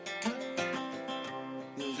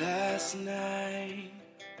Last night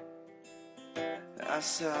I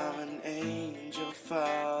saw an angel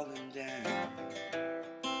falling down,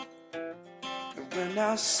 and when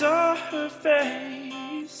I saw her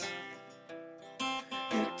face,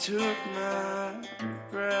 it took my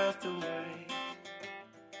breath away.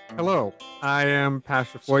 Hello, I am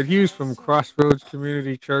Pastor Floyd Hughes from Crossroads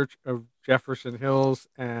Community Church of Jefferson Hills,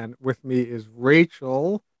 and with me is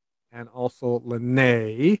Rachel and also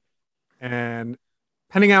Lene. And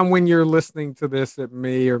depending on when you're listening to this, it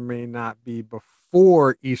may or may not be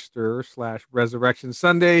before Easter slash Resurrection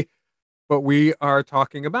Sunday, but we are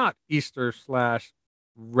talking about Easter slash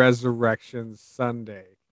Resurrection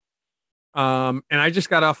Sunday. And I just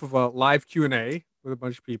got off of a live Q&A with a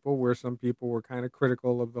bunch of people where some people were kind of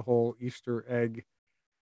critical of the whole Easter egg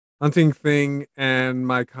hunting thing. And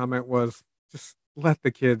my comment was just let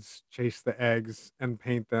the kids chase the eggs and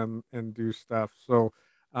paint them and do stuff. So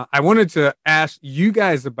I wanted to ask you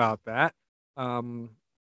guys about that. Um,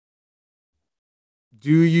 do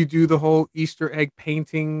you do the whole Easter egg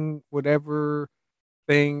painting, whatever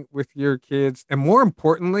thing with your kids? And more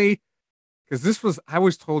importantly, because I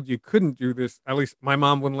was told you couldn't do this. At least my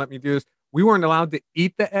mom wouldn't let me do this. We weren't allowed to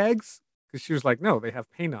eat the eggs because she was like, no, they have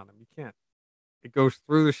paint on them. You can't. It goes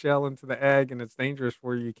through the shell into the egg and it's dangerous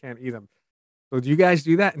for you. You can't eat them. So do you guys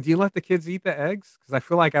do that? And do you let the kids eat the eggs? Because I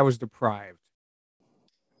feel like I was deprived.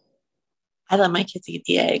 I let my kids eat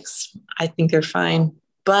the eggs. I think they're fine.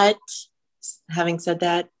 But having said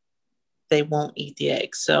that, they won't eat the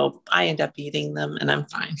eggs. So I end up eating them and I'm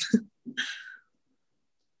fine.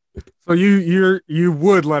 So you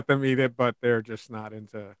would let them eat it, but they're just not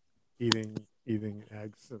into eating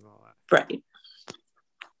eggs and all that. Right.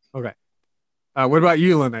 Okay. What about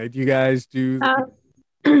you, Lene? Do you guys do?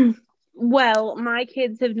 Well, my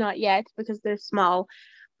kids have not yet because they're small,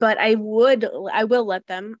 but I will let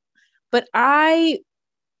them. But I,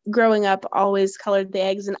 growing up, always colored the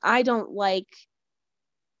eggs, and I don't like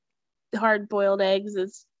hard-boiled eggs.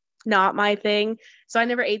 It's not my thing, so I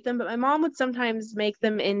never ate them. But my mom would sometimes make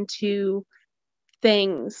them into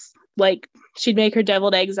things. Like she'd make her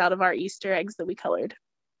deviled eggs out of our Easter eggs that we colored.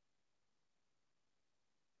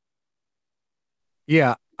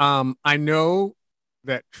 Yeah. I know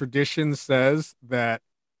that tradition says that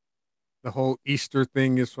the whole Easter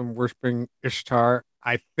thing is from worshiping Ishtar.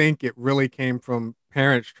 I think it really came from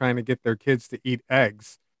parents trying to get their kids to eat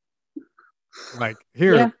eggs. Like,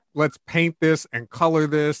 here, Yeah. let's paint this and color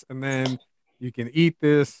this, and then you can eat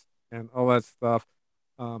this and all that stuff.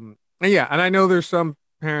 And yeah, and I know there's some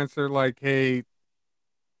parents that are like, hey,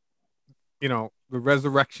 the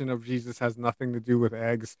resurrection of Jesus has nothing to do with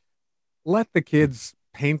eggs. Let the kids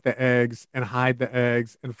paint the eggs and hide the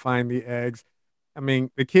eggs and find the eggs. I mean,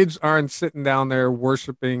 the kids aren't sitting down there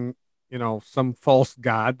worshiping, some false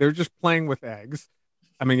god. They're just playing with eggs.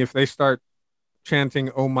 I mean, if they start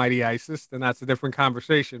chanting "Oh Mighty Isis," then that's a different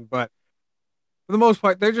conversation. But for the most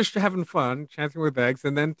part, they're just having fun chanting with eggs,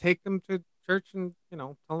 and then take them to church and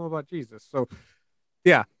tell them about Jesus. So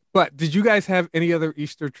yeah. But did you guys have any other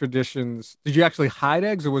Easter traditions? Did you actually hide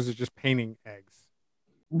eggs, or was it just painting eggs?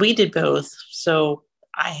 We did both. So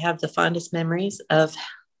I have the fondest memories of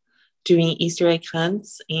doing Easter egg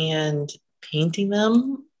hunts and painting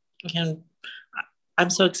them. And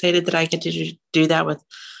I'm so excited that I get to do that with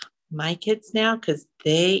my kids now because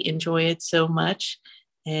they enjoy it so much.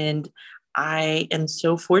 And I am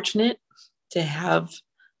so fortunate to have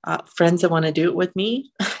friends that want to do it with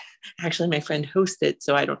me. Actually, my friend hosts it,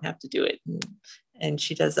 so I don't have to do it. And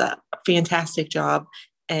she does a fantastic job.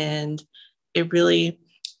 And it really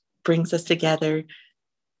brings us together.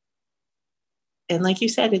 And like you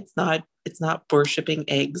said, it's not worshiping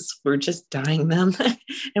eggs. We're just dyeing them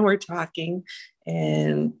and we're talking.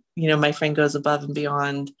 And, my friend goes above and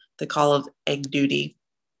beyond the call of egg duty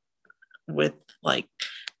with like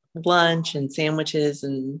lunch and sandwiches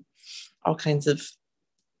and all kinds of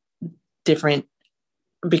different,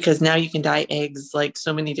 because now you can dye eggs like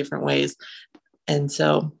so many different ways. And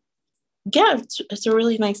so, yeah, it's a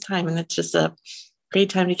really nice time. And it's just a great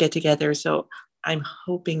time to get together. So I'm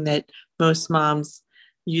hoping that most moms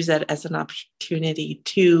use that as an opportunity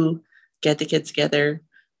to get the kids together,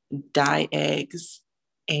 dye eggs,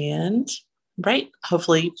 and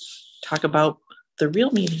hopefully talk about the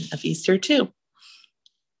real meaning of Easter too.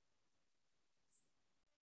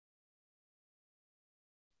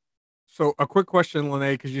 So a quick question,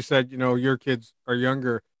 Lene, because you said, your kids are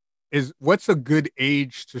younger. What's a good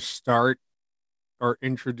age to start or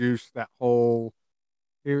introduce that whole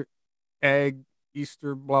egg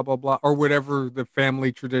Easter, blah, blah, blah, or whatever the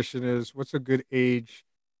family tradition is? What's a good age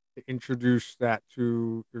to introduce that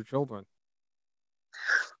to your children?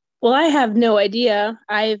 Well, I have no idea.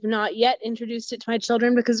 I've not yet introduced it to my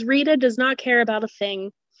children because Rita does not care about a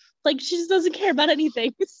thing. Like, she just doesn't care about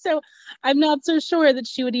anything. So I'm not so sure that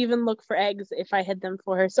she would even look for eggs if I hid them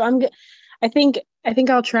for her. So I think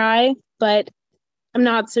I'll try, but I'm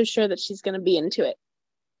not so sure that she's going to be into it.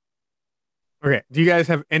 Okay. Do you guys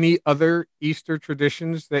have any other Easter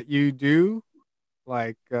traditions that you do?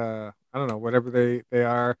 Like, I don't know, whatever they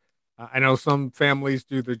are. I know some families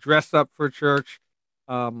do the dress up for church.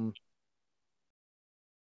 Um,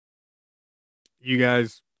 you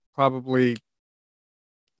guys probably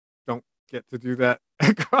don't get to do that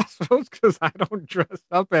at Crossroads because I don't dress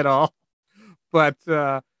up at all. But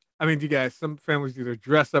I mean, do you guys? Some families do the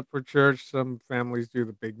dress up for church. Some families do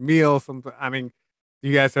the big meal. I mean, do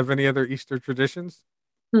you guys have any other Easter traditions?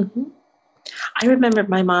 Mm-hmm. I remember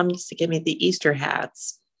my mom used to give me the Easter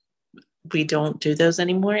hats. We don't do those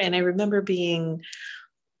anymore. And I remember being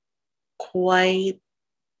quite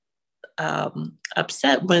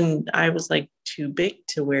upset when I was like too big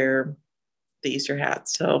to wear the Easter hat.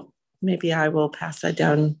 So maybe I will pass that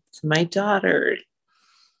down to my daughter.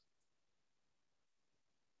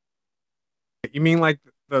 You mean like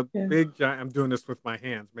the Yeah. big giant? I'm doing this with my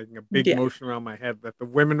hands, making a big Yeah. motion around my head that the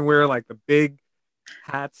women wear, like the big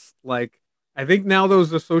hats. Like I think now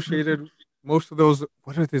those associated, most of those.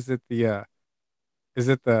 What is it? Is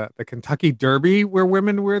it the Kentucky Derby where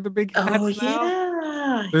women wear the big Oh, hats now?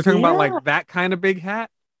 yeah. They're talking about Yeah. like that kind of big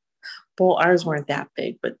hat. Well, ours weren't that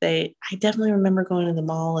big, but I definitely remember going to the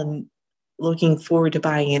mall and looking forward to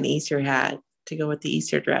buying an Easter hat to go with the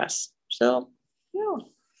Easter dress. So, yeah,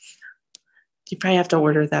 you probably have to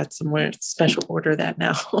order that somewhere, special order that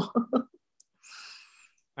now. All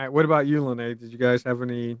right, what about you, Lene? Did you guys have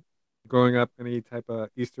any growing up any type of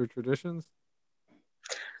Easter traditions?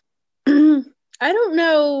 I don't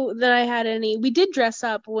know that I had any. We did dress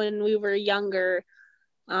up when we were younger,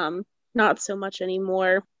 not so much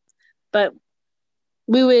anymore, but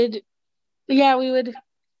we would, yeah, we would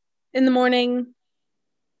in the morning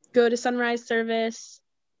go to sunrise service,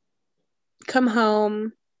 come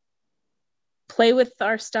home, play with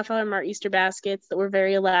our stuff out of our Easter baskets that were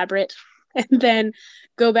very elaborate, and then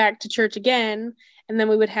go back to church again. And then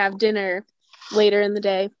we would have dinner later in the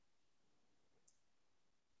day.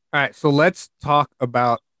 All right, so let's talk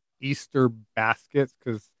about Easter baskets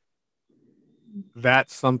because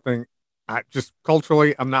that's something I just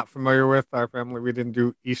culturally I'm not familiar with. Our family we didn't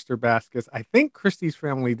do Easter baskets. I think Christy's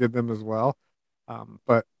family did them as well,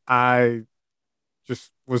 but I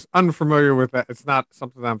just was unfamiliar with that. It's not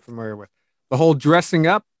something I'm familiar with. The whole dressing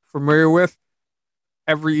up, familiar with.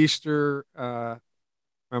 Every Easter, my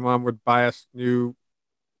mom would buy us new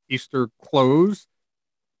Easter clothes,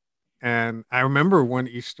 and I remember one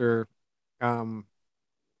Easter, um,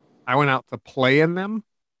 I went out to play in them.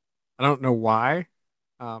 I don't know why.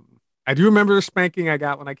 I do remember the spanking I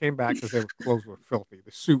got when I came back because their clothes were filthy.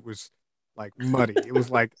 The suit was like muddy. It was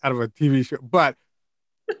like out of a TV show. But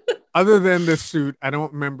other than the suit, I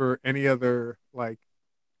don't remember any other like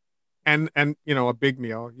and you know a big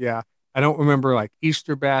meal. Yeah, I don't remember like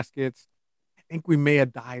Easter baskets. I think we may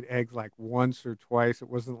have dyed eggs like once or twice. It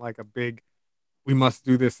wasn't like a big we must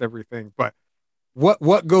do this everything. But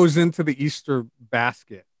what goes into the Easter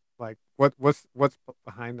basket? Like what's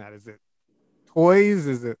behind that? Is it toys?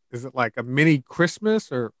 Is it like a mini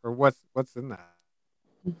Christmas or what's in that?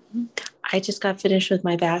 I just got finished with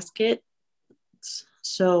my basket.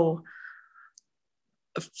 So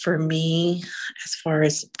for me, as far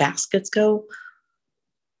as baskets go,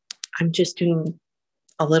 I'm just doing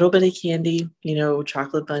a little bit of candy,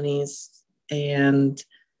 chocolate bunnies. And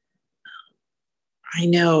I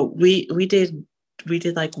know we did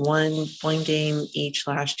like one game each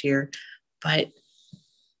last year, but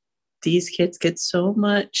these kids get so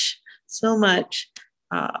much, so much.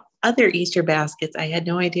 Other Easter baskets, I had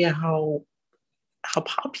no idea how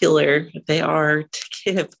popular they are to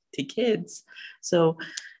give to kids. So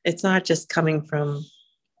it's not just coming from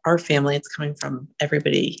our family, it's coming from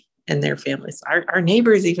everybody and their families. Our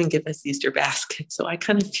neighbors even give us Easter baskets. So I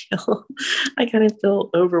kind of feel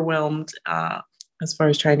overwhelmed as far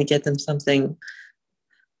as trying to get them something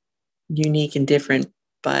unique and different.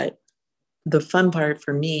 But the fun part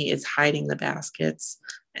for me is hiding the baskets,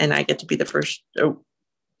 and I get to be the first.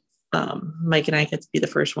 Mike and I get to be the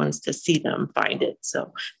first ones to see them find it.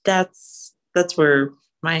 So that's where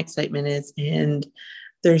my excitement is, and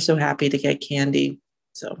they're so happy to get candy.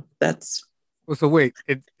 So that's Well, so wait,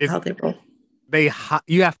 it's how they roll.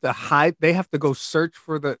 you have to hide. They have to go search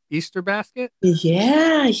for the Easter basket.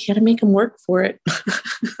 Yeah, you got to make them work for it.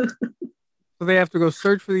 So they have to go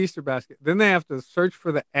search for the Easter basket. Then they have to search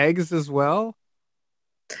for the eggs as well.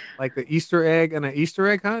 Like the Easter egg and an Easter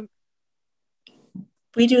egg hunt?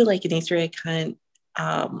 We do like an Easter egg hunt,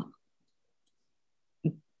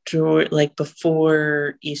 like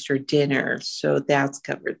before Easter dinner, so that's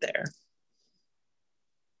covered there.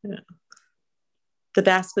 Yeah. The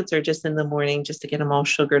baskets are just in the morning, just to get them all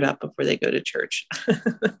sugared up before they go to church.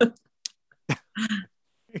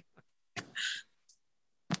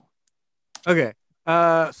 Okay.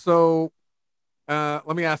 Let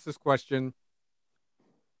me ask this question.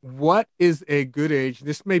 What is a good age?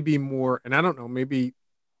 This may be more, and I don't know, maybe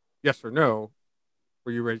yes or no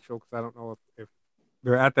for you, Rachel, because I don't know if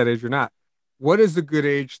they're at that age or not. What is a good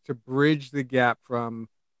age to bridge the gap from,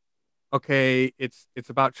 okay, it's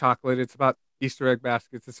about chocolate, it's about Easter egg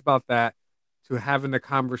baskets, it's about that, to having a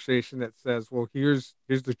conversation that says, well, here's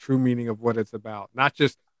the true meaning of what it's about. Not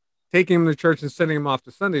just taking them to church and sending them off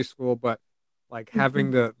to Sunday school, but like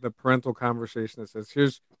having the parental conversation that says,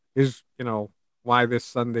 here's why this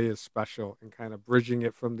Sunday is special, and kind of bridging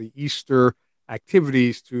it from the Easter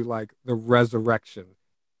activities to like the resurrection.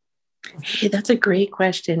 Hey, that's a great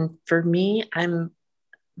question. For me, I'm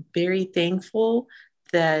very thankful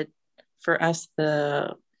that for us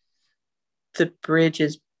the bridge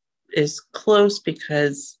is close,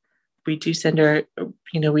 because we do send our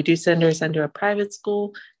we do send our son to a private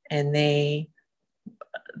school, and they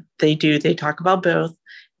talk about both,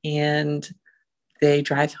 and they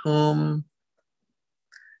drive home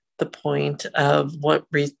the point of what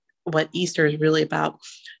Easter is really about.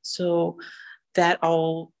 So that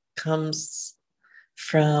all comes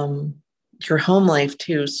from your home life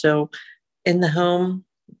too. So in the home,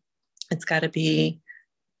 it's got to be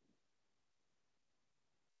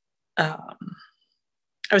I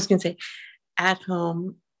was going to say, at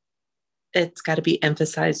home, it's got to be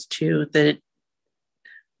emphasized too that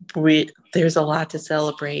there's a lot to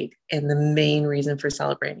celebrate, and the main reason for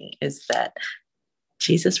celebrating is that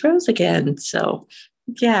Jesus rose again. So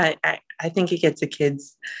yeah, I think it gets the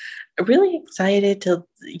kids really excited to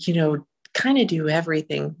kind of do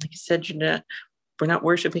everything. Like you said, we're not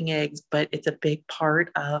worshiping eggs, but it's a big part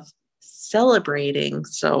of celebrating.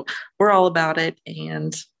 So we're all about it.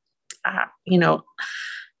 And I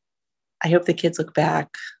hope the kids look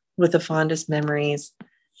back with the fondest memories,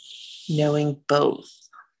 knowing both.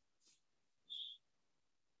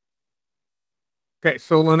 Okay,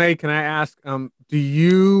 so Lene, can I ask, do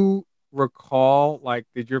you recall, like,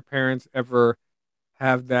 did your parents ever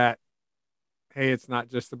have that, hey, it's not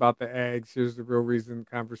just about the eggs, here's the real reason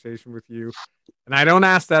conversation with you? And I don't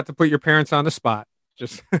ask that to put your parents on the spot.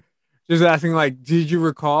 Just just asking, like, did you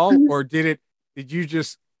recall, or did you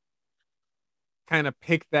just kind of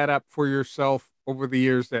pick that up for yourself over the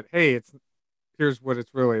years that, hey, here's what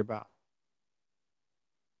it's really about?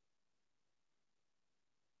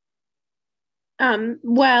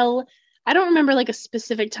 Well, I don't remember like a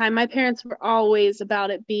specific time. My parents were always about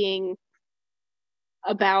it being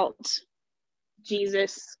about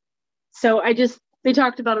Jesus. So they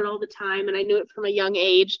talked about it all the time, and I knew it from a young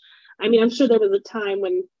age. I mean, I'm sure there was a time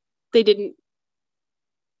when they didn't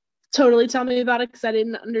totally tell me about it because I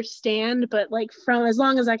didn't understand, but like from as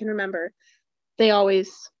long as I can remember, they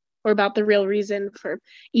always were about the real reason for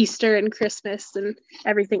Easter and Christmas and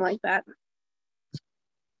everything like that.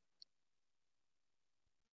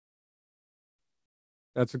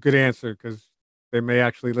 That's a good answer because they may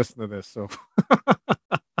actually listen to this. So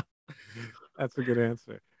that's a good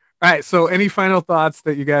answer. All right. So, any final thoughts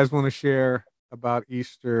that you guys want to share about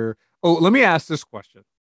Easter? Oh, let me ask this question.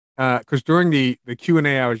 Because during the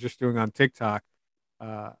Q&A I was just doing on TikTok,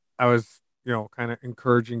 I was kind of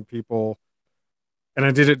encouraging people, and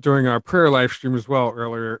I did it during our prayer live stream as well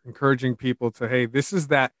earlier, encouraging people to, hey, this is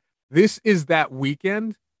that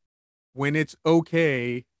weekend when it's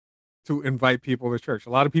okay to invite people to church. A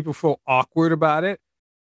lot of people feel awkward about it,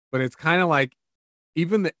 but it's kind of like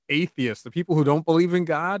even the atheists, the people who don't believe in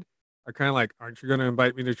God, are kind of like, aren't you going to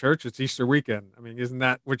invite me to church? It's Easter weekend. I mean, isn't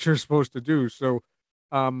that what you're supposed to do? So,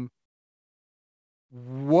 um,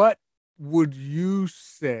 what would you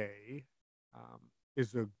say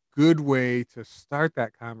is a good way to start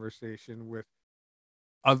that conversation with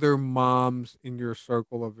other moms in your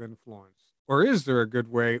circle of influence? Or is there a good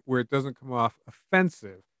way where it doesn't come off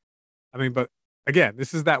offensive? I mean, but again,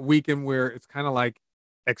 this is that weekend where it's kind of like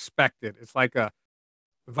expected. It's like a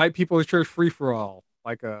invite people to church free for all.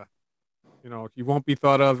 Like you won't be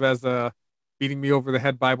thought of as a beating me over the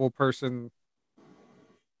head Bible person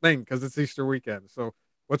thing because it's Easter weekend. So,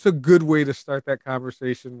 what's a good way to start that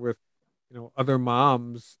conversation with, other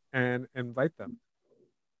moms and invite them?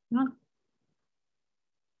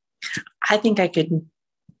 I think I could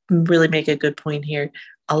really make a good point here.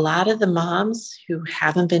 a lot of the moms who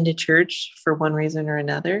haven't been to church for one reason or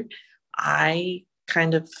another, I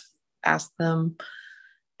kind of ask them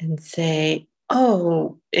and say,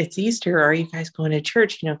 "Oh, it's Easter. Are you guys going to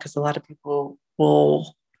church?" Because a lot of people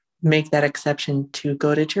will make that exception to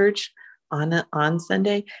go to church on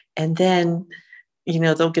Sunday, and then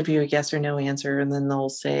they'll give you a yes or no answer, and then they'll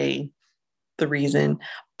say the reason.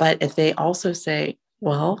 But if they also say,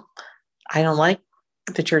 "Well, I don't like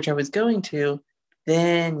the church I was going to,"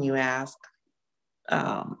 then you ask,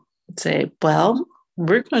 say, "Well,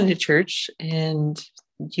 we're going to church, and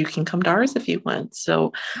you can come to ours if you want."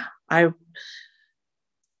 So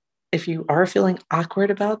if you are feeling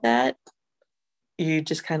awkward about that, you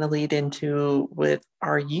just kind of lead into with,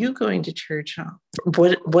 "Are you going to church?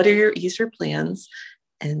 What are your Easter plans?"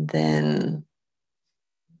 And then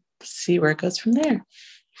see where it goes from there.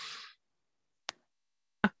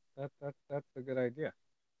 That's a good idea.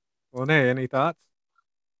 Well, Nay, any thoughts?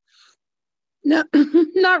 No,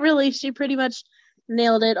 not really. She pretty much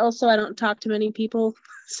nailed it. Also, I don't talk to many people.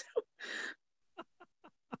 So.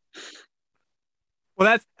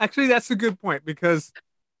 Well, that's a good point, because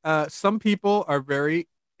some people are very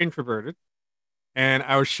introverted, and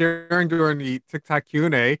I was sharing during the TikTok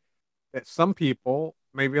Q&A that some people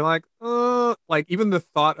may be like even the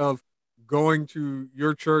thought of going to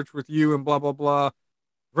your church with you and blah blah blah,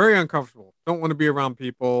 very uncomfortable. Don't want to be around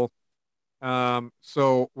people.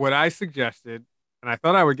 So what I suggested, and I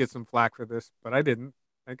thought I would get some flack for this, but I didn't.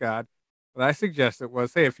 Thank God. What I suggested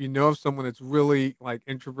was, hey, if you know of someone that's really like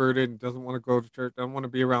introverted and doesn't want to go to church, doesn't want to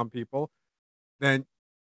be around people, then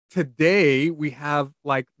today we have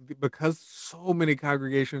because so many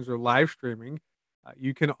congregations are live streaming,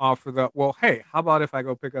 you can offer well, hey, how about if I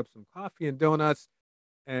go pick up some coffee and donuts,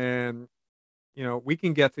 and we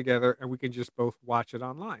can get together and we can just both watch it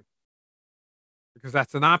online, because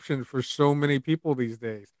that's an option for so many people these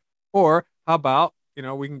days. Or how about,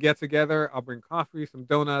 we can get together, I'll bring coffee, some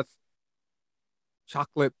donuts,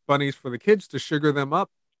 chocolate bunnies for the kids to sugar them up,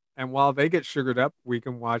 and while they get sugared up, we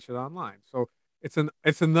can watch it online. So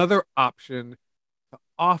it's another option to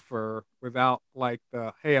offer without like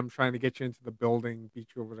the, hey, I'm trying to get you into the building, beat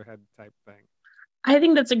you over the head type thing. I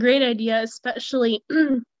think that's a great idea, especially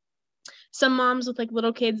some moms with like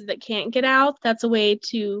little kids that can't get out. That's a way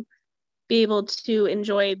to be able to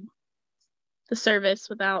enjoy the service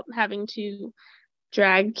without having to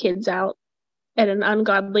drag kids out at an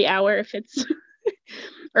ungodly hour if it's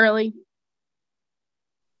early.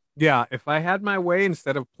 Yeah, if I had my way,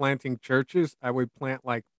 instead of planting churches, I would plant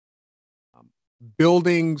um,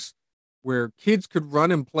 buildings where kids could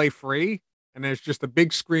run and play free, and there's just a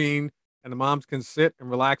big screen, and the moms can sit and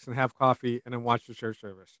relax and have coffee and then watch the church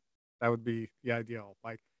service. That would be the ideal.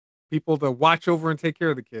 Like people to watch over and take care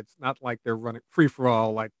of the kids, not like they're running free for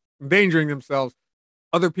all, like endangering themselves.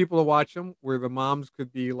 Other people to watch them, where the moms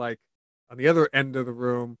could be like on the other end of the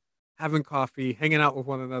room, having coffee, hanging out with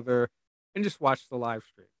one another, and just watch the live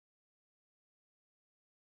stream.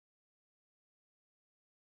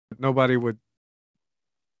 Nobody would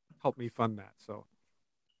help me fund that. So,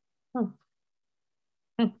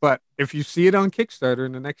 but if you see it on Kickstarter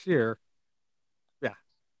in the next year, yeah.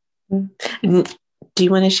 Do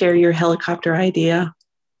you want to share your helicopter idea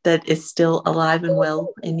that is still alive and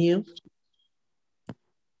well in you?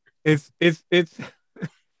 It's.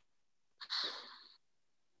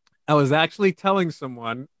 I was actually telling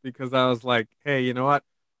someone, because I was like, hey, you know what?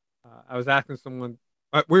 I was asking someone.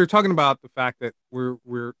 We were talking about the fact that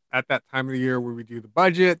we're at that time of the year where we do the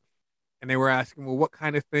budget, and they were asking, well, what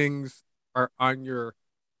kind of things are on your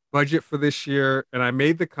budget for this year? And I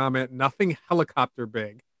made the comment, nothing helicopter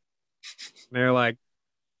big. And they're like,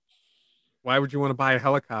 why would you want to buy a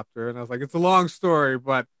helicopter? And I was like, it's a long story,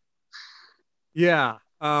 but yeah.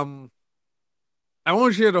 I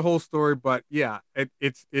won't share the whole story, but yeah,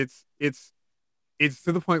 it's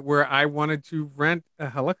to the point where I wanted to rent a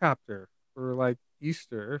helicopter for like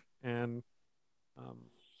Easter, and um,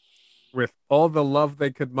 with all the love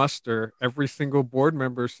they could muster, every single board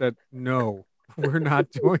member said, no, we're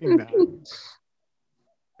not doing that.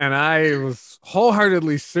 And I was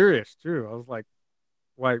wholeheartedly serious too. I was like,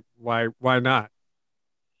 why not?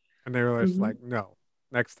 And they were just like, no,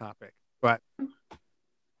 next topic. But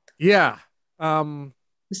yeah.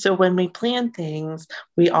 So when we plan things,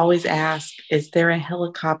 we always ask, is there a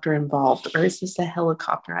helicopter involved, or is this a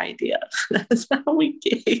helicopter idea? That's how we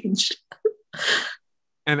gauge.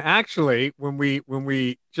 And actually, when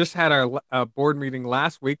we just had our board meeting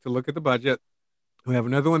last week to look at the budget, we have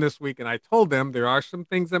another one this week, and I told them there are some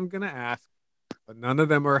things I'm going to ask, but none of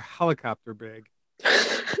them are helicopter big.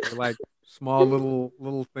 They're like small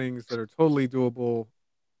little things that are totally doable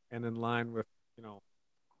and in line with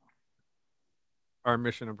our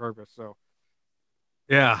mission and purpose. So,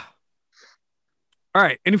 yeah. All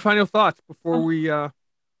right. Any final thoughts before we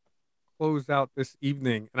close out this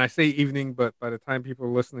evening? And I say evening, but by the time people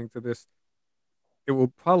are listening to this, it will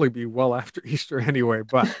probably be well after Easter anyway,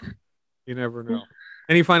 but you never know.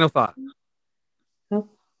 Any final thought?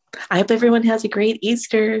 I hope everyone has a great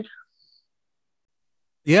Easter.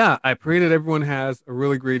 Yeah, I pray that everyone has a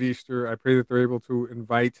really great Easter. I pray that they're able to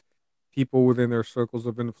invite people within their circles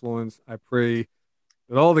of influence. I pray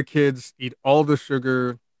that all the kids eat all the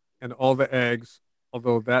sugar and all the eggs,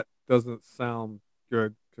 although that doesn't sound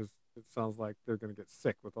good because it sounds like they're going to get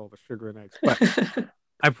sick with all the sugar and eggs. But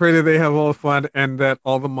I pray that they have all the fun and that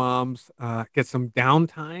all the moms get some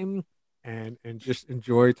downtime and just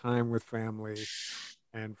enjoy time with family,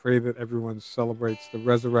 and pray that everyone celebrates the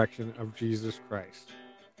resurrection of Jesus Christ.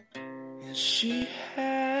 And she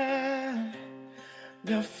had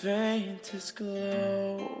the faintest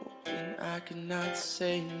glow, and I could not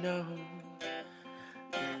say no.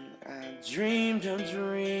 And I dreamed a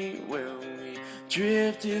dream where we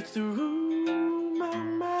drifted through